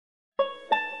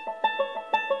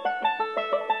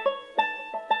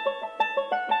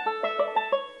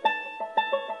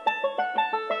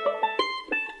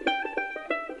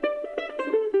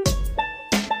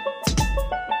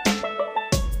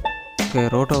Okay,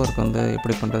 roto work வந்து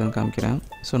எப்படி பண்ணுறதுன்னு காமிக்கிறேன்.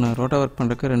 ஸோ நான் ரோட்டோ ஒர்க்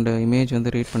பண்ணுறதுக்கு 2 இமேஜ்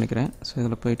வந்து ரீட் பண்ணிக்கிறேன். ஸோ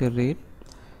இதில் போய்ட்டு read.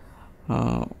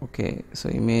 Okay, so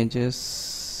images.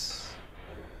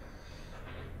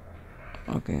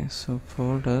 Okay, so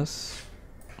folders.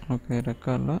 Okay,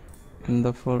 ரெக்கார்டில்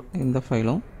இந்த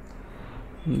ஃபைலும்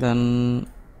தென்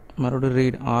மறுபடியும்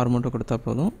ரீட் ஆர் மட்டும் கொடுத்தா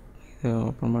போதும். இதை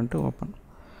ஓப்பன் பண்ணிட்டு ஓப்பன்.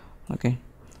 ஓகே,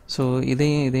 ஸோ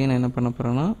இதையும் நான் என்ன பண்ண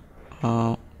போகிறேன்னா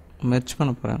மெர்ஜ்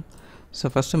பண்ண போகிறேன். ஸோ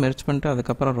ஃபஸ்ட்டு மெர்ஜ் பண்ணிட்டு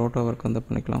அதுக்கப்புறம் ரோட்டோ ஒர்க் வந்து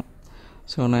பண்ணிக்கலாம்.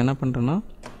 ஸோ நான் என்ன பண்ணுறேன்னா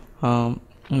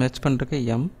மெர்ஜ் பண்ணுறதுக்கு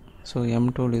M. So M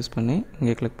tool use பண்ணி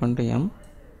இங்கே கிளிக் பண்ணிட்டு எம்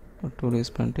டூல்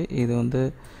யூஸ் பண்ணிட்டு இது வந்து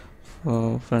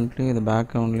ஃப்ரண்ட்லேயும் இது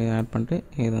பேக்ரவுண்ட்லேயும் ஆட் பண்ணிட்டு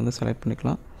இதை வந்து செலக்ட்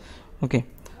பண்ணிக்கலாம். ஓகே,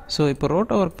 ஸோ இப்போ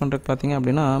ரோட்டோ ஒர்க் பண்ணுறதுக்கு பார்த்தீங்க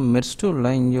அப்படின்னா மெர்ஜ்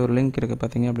டூலில் இங்கே ஒரு லிங்க் இருக்குது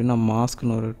பார்த்தீங்க அப்படின்னா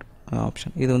மாஸ்க்னு ஒரு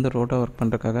ஆப்ஷன். இது வந்து ரோட்டோ ஒர்க்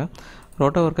பண்ணுறதுக்காக.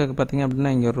 ரோட்டோ ஒர்க்குக்கு பார்த்தீங்க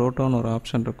அப்படின்னா இங்கே ரோட்டோன்னு ஒரு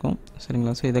ஆப்ஷன் இருக்கும்.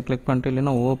 சரிங்களா? ஸோ இதை கிளிக் பண்ணிட்டு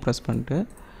இல்லைன்னா ஓ ப்ரெஸ் பண்ணிட்டு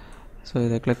ஸோ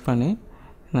இதை கிளிக் பண்ணி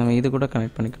நம்ம இது கூட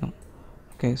கனெக்ட் பண்ணிக்கணும்.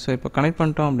 ஓகே, ஸோ இப்போ கனெக்ட்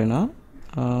பண்ணிட்டோம் அப்படின்னா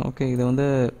ஓகே, இதை வந்து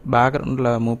பேக்ரவுண்டில்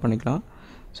மூவ் பண்ணிக்கலாம்.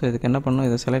 ஸோ இதுக்கு என்ன பண்ணணும்,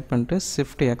 இதை செலக்ட் பண்ணிட்டு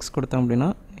ஷிஃப்ட் எக்ஸ் கொடுத்தோம் அப்படின்னா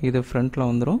இது ஃப்ரண்ட்டில்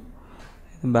வந்துடும்,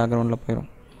 இது பேக்ரவுண்டில் போயிடும்.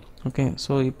 ஓகே,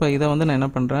 ஸோ இப்போ இதை வந்து நான் என்ன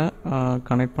பண்ணுறேன்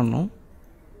கனெக்ட் பண்ணணும்.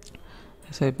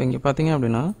 ஸோ இப்போ இங்கே பார்த்தீங்க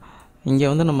அப்படின்னா இங்கே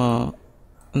வந்து நம்ம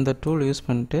இந்த டூல் யூஸ்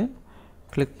பண்ணிட்டு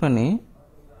கிளிக் பண்ணி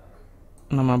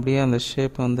நம்ம அப்படியே அந்த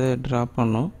ஷேப் வந்து ட்ரா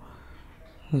பண்ணோம்.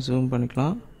 ஜூம்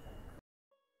பண்ணிக்கலாம்.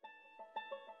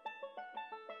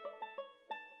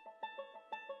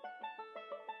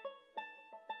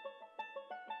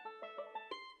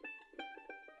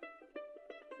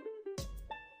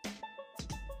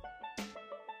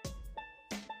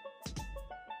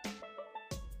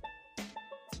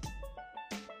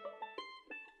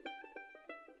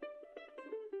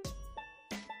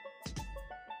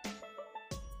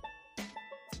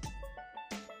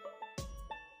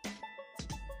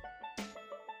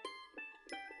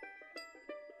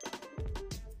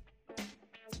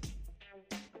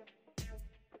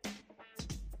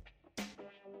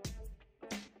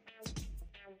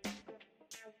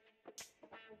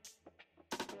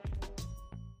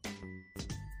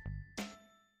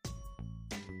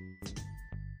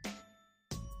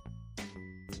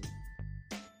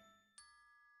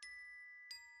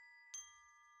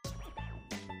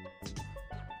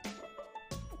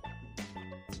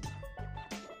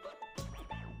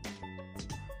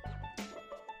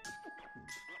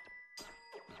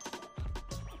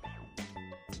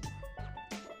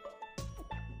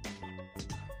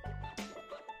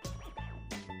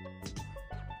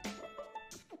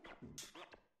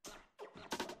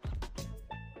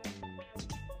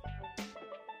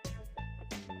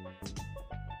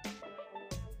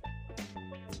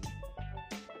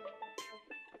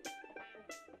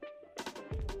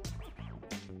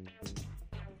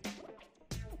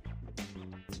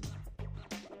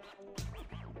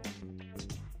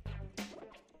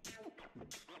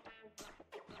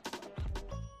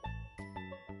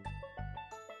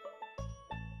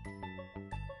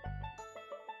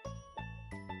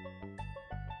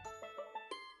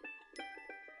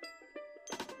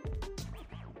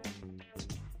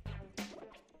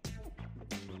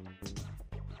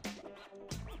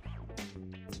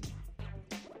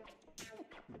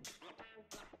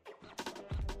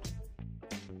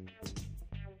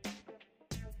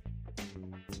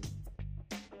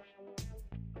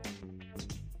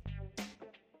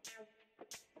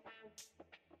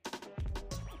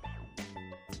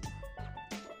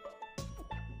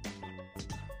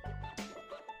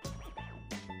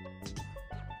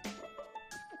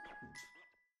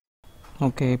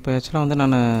 ஓகே, இப்போ ஆக்சுவலாக வந்து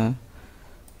நான்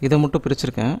இதை மட்டும்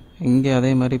பிரிச்சுருக்கேன். இங்கே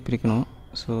அதே மாதிரி பிரிக்கணும்.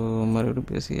 ஸோ மறுபடியும்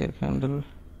பேசியர் ஹேண்டில்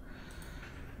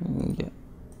இங்கே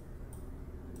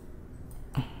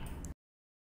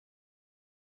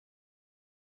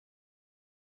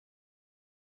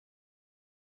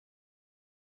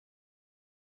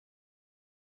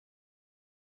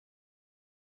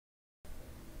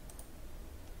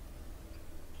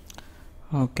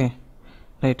ஓகே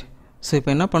ரைட். ஸோ இப்போ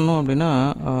என்ன பண்ணோம் அப்படின்னா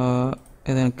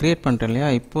இதை க்ரியேட் பண்ணிட்டேன் இல்லையா.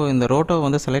 இப்போது இந்த ரோட்டோ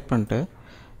வந்து செலக்ட் பண்ணிட்டு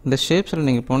இந்த ஷேப்ஸில்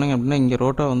நீங்கள் போனீங்க அப்படின்னா இங்கே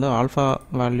ரோட்டோ வந்து ஆல்ஃபா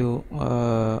வேல்யூ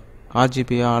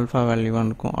ஆர்ஜிபியா ஆல்ஃபா வேல்யூவாக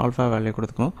இருக்கும். Alpha value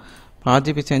கொடுத்துக்கணும். இப்போ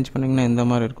ஆர்ஜிபி சேஞ்ச் பண்ணிங்கன்னா இந்த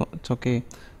மாதிரி இருக்கும். இட்ஸ் ஓகே,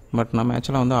 பட் நம்ம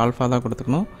ஆக்சுவலாக வந்து ஆல்ஃபா தான்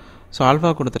கொடுத்துக்கணும். ஸோ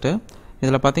ஆல்ஃபா கொடுத்துட்டு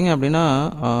இதில் பார்த்தீங்க அப்படின்னா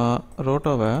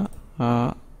ரோட்டோவை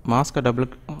மாஸ்கை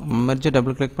மெர்ஜை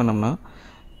டபுள் கிளிக் பண்ணோம்னா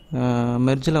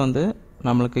மெர்ஜில் வந்து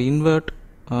நம்மளுக்கு இன்வெர்ட்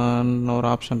ஒரு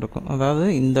ஆப்ஷன் இருக்கும். அதாவது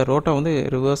இந்த ரோட்டை வந்து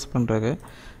ரிவர்ஸ் பண்ணுறது.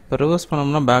 இப்போ ரிவர்ஸ்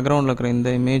பண்ணோம்னா பேக்ரவுண்டில் இருக்கிற இந்த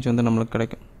இமேஜ் வந்து நம்மளுக்கு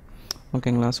கிடைக்கும்.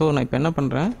 ஓகேங்களா? ஸோ நான் இப்போ என்ன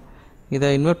பண்ணுறேன், இதை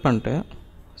இன்வெர்ட் பண்ணிட்டு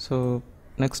ஸோ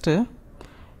நெக்ஸ்ட்டு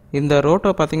இந்த ரோட்டோ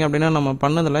பார்த்திங்க அப்படின்னா நம்ம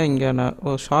பண்ணதில் இங்கே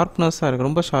ஷார்ப்னஸ்ஸாக இருக்குது,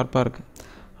 ரொம்ப ஷார்ப்பாக இருக்குது.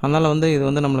 அதனால் வந்து இது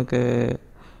வந்து நம்மளுக்கு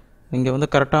இங்கே வந்து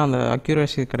கரெக்டாக அந்த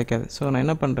அக்யூரேசி கிடைக்காது. ஸோ நான்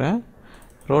என்ன பண்ணுறேன்,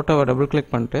 ரோட்டோவை டபுள்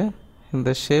கிளிக் பண்ணிட்டு இந்த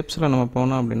ஷேப்ஸில் நம்ம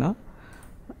போனோம் அப்படின்னா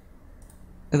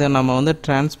இதை நம்ம வந்து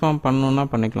ட்ரான்ஸ்ஃபார்ம் பண்ணணுன்னா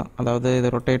பண்ணிக்கலாம். அதாவது இதை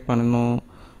ரொட்டேட் பண்ணணும்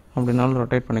அப்படின்னாலும்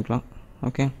ரொட்டேட் பண்ணிக்கலாம்.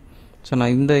 ஓகே, ஸோ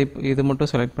நான் இது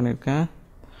மட்டும் செலக்ட் பண்ணியிருக்கேன்.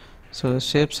 ஸோ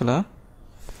ஷேப்ஸில்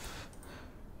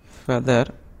ஃபெதர்,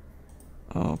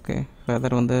 ஓகே,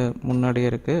 ஃபெதர் வந்து முன்னாடியே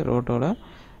இருக்குது ரோட்டோவில்.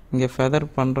 இங்கே ஃபெதர்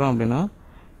பண்ணுறோம் அப்படின்னா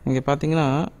இங்கே பார்த்தீங்கன்னா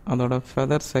அதோட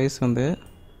ஃபெதர் சைஸ் வந்து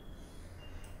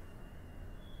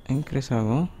இன்க்ரீஸ்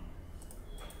ஆகும்.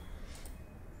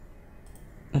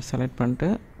 செலக்ட் பண்ணிட்டு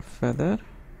ஃபெதர்,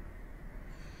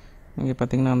 இங்கே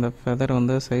பார்த்தீங்கன்னா அந்த ஃபெதர்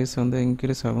வந்து சைஸ் வந்து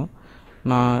இன்க்ரீஸ் ஆகும்.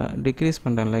 நான் டிக்ரீஸ்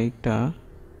பண்ணுறேன் லைட்டாக.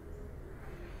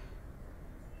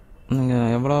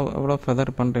 நீங்கள் எவ்வளோ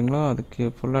ஃபெதர் பண்ணுறீங்களோ அதுக்கு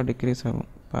ஃபுல்லாக டிக்ரீஸ் ஆகும்.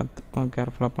 பார்த்து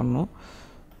கேர்ஃபுல்லாக பண்ணணும்.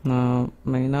 நான்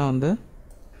மெயினாக வந்து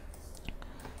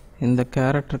இந்த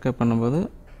கேரக்டருக்கு பண்ணும்போது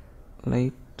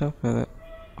லைட்டாக ஃபெதர்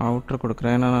அவுட்ரு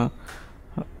கொடுக்குறேன். ஏன்னா நான்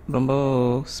ரொம்ப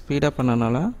ஸ்பீடாக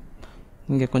பண்ணனால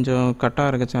இங்கே கொஞ்சம் கட்டாக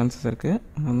இருக்க சான்சஸ் இருக்குது.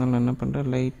 அதனால் நான் என்ன பண்ணுறேன்,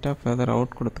 லைட்டாக ஃபெதர்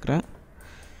அவுட் கொடுத்துக்கிறேன்.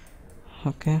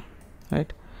 Okay,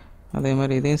 right. அதே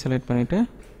மாதிரி இதையும் செலக்ட் பண்ணிவிட்டு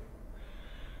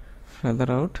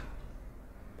feather out.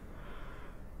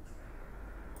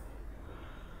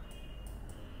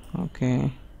 Okay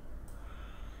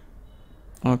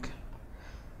okay.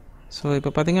 So இப்போ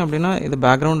பார்த்திங்க அப்படின்னா இது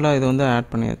பேக்ரவுண்டில் இது வந்து ஆட்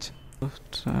பண்ணியாச்சு.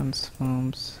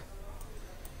 ட்ரான்ஸ்ஃபார்ம்ஸ்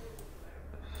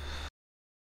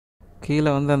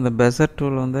கீழே வந்து அந்த பெசர்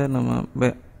டூல் வந்து நம்ம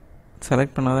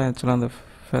செலக்ட் பண்ணால் தான் ஆக்சுவலாக அந்த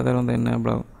ஃபெதர் வந்து என்ன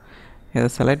எவ்வளோ. இதை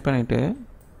செலக்ட் பண்ணிவிட்டு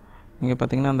இங்கே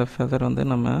பார்த்திங்கன்னா அந்த ஃபெதர் வந்து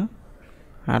நம்ம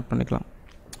ஆட் பண்ணிக்கலாம்.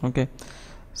 Okay,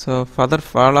 so feather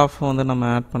fall of வந்து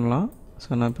நம்ம ஆட் பண்ணலாம். ஸோ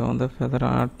நான் இப்போ வந்து ஃபெதர்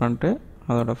ஆட் பண்ணிட்டு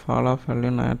அதோட ஃபால் ஆஃப் வேல்யூ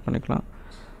நான் ஆட் பண்ணிக்கலாம்.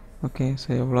 ஓகே, ஸோ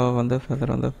எவ்வளோ வந்து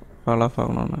ஃபெதர் வந்து ஃபால் ஆஃப்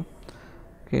ஆகணும்னு.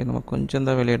 ஓகே, நம்ம கொஞ்சம்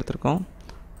தான் வெளியே எடுத்துருக்கோம்.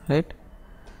 ரைட்.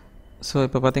 ஸோ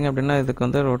இப்போ பார்த்திங்க அப்படின்னா இதுக்கு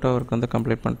வந்து ரோட்டோ ஒர்க் வந்து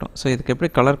கம்ப்ளீட் பண்ணிட்டோம். ஸோ இதுக்கு எப்படி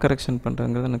கலர் கரெக்ஷன்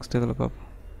பண்ணுறதுங்கிறத நெக்ஸ்ட் இதில் பார்ப்போம்.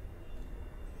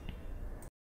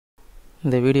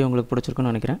 இந்த வீடியோ உங்களுக்கு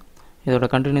பிடிச்சிருக்குன்னு நினைக்கிறேன். இதோட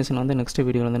கண்டினியூஷன் வந்து நெக்ஸ்ட்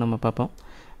வீடியோவில் வந்து நம்ம பார்ப்போம்.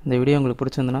 இந்த வீடியோ உங்களுக்கு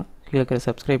பிடிச்சிருந்துன்னா கீழே இருக்கிற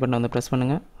சப்ஸ்கிரைப் பட்டனை வந்து ப்ரெஸ்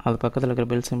பண்ணுங்கள். அது பக்கத்தில் இருக்கிற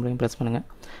பெல் சிம்பிளையும் ப்ரெஸ் பண்ணுங்கள்.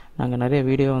 நாங்கள் நிறைய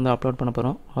வீடியோ வந்து அப்லோட் பண்ண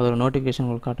போகிறோம். அதோட நோட்டிஃபிகேஷன்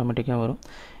உங்களுக்கு ஆட்டோமேட்டிக்காக வரும்.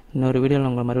 இன்னொரு வீடியோவில்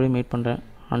உங்களை மறுபடியும் மீட் பண்ணுறேன்.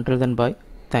 Until then, bye.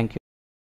 Thank you.